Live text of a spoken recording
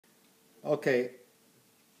Okay,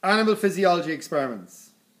 animal physiology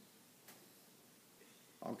experiments.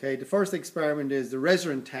 Okay, the first experiment is the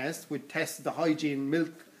resident test, which tests the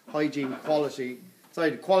milk hygiene quality,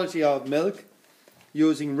 the quality of milk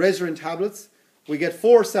using resident tablets. We get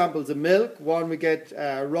 4 samples of milk. One, we get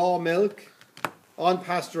raw milk,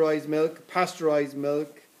 unpasteurized milk, pasteurized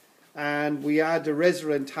milk, and we add the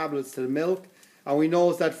resident tablets to the milk. And we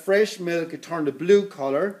know that fresh milk it turned a blue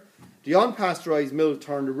colour, the unpasteurized milk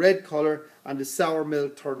turned a red colour, and the sour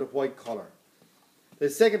milk turned a white colour. The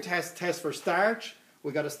second test for starch.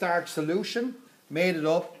 We got a starch solution, made it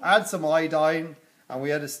up, add some iodine, and we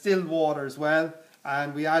had distilled water as well,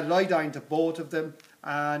 and we added iodine to both of them,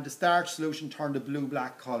 and the starch solution turned a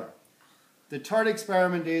blue-black colour. The third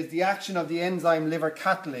experiment is the action of the enzyme liver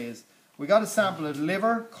catalase. We got a sample of the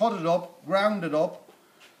liver, cut it up, ground it up.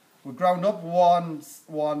 We ground up one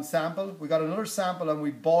sample. We got another sample and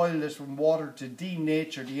we boiled it in water to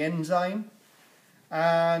denature the enzyme.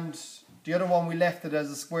 And the other one we left it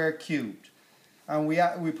as a square cubed. And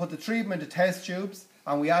we put the treatment into test tubes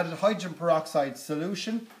and we added hydrogen peroxide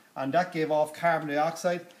solution, and that gave off carbon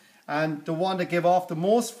dioxide. And the one that gave off the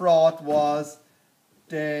most froth was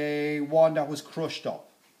the one that was crushed up.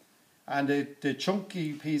 And the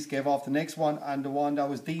chunky piece gave off the next one, and the one that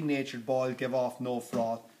was denatured boiled gave off no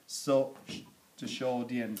froth, so to show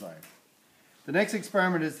the enzyme. The next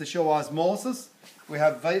experiment is to show osmosis. We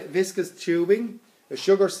have viscous tubing, a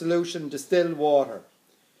sugar solution, distilled water.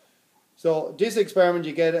 So this experiment,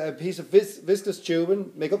 you get a piece of viscous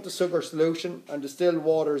tubing, make up the sugar solution and distilled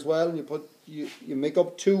water as well, and you make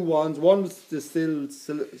up two ones, one with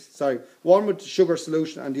one with sugar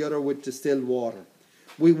solution and the other with distilled water.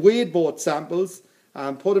 We weighed both samples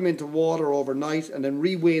and put them into water overnight and then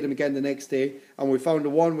re-weighed them again the next day, and we found the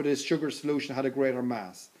one with this sugar solution had a greater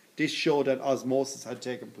mass. This showed that osmosis had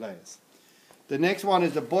taken place. The next one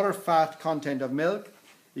is the butter fat content of milk.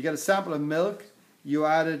 You get a sample of milk. You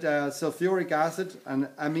added sulfuric acid and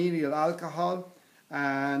amyl alcohol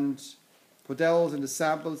and put those in the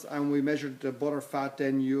samples, and we measured the butter fat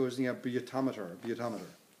then using a butometer.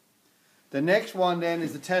 The next one then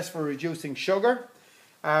is the test for reducing sugar.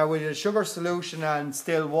 We did a sugar solution and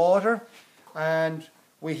still water, and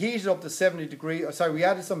we heated up to 70 degrees. We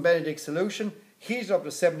added some Benedict solution, heated up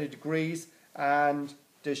to 70 degrees, and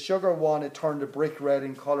the sugar one, it turned a brick red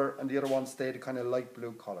in colour, and the other one stayed a kind of light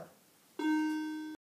blue colour.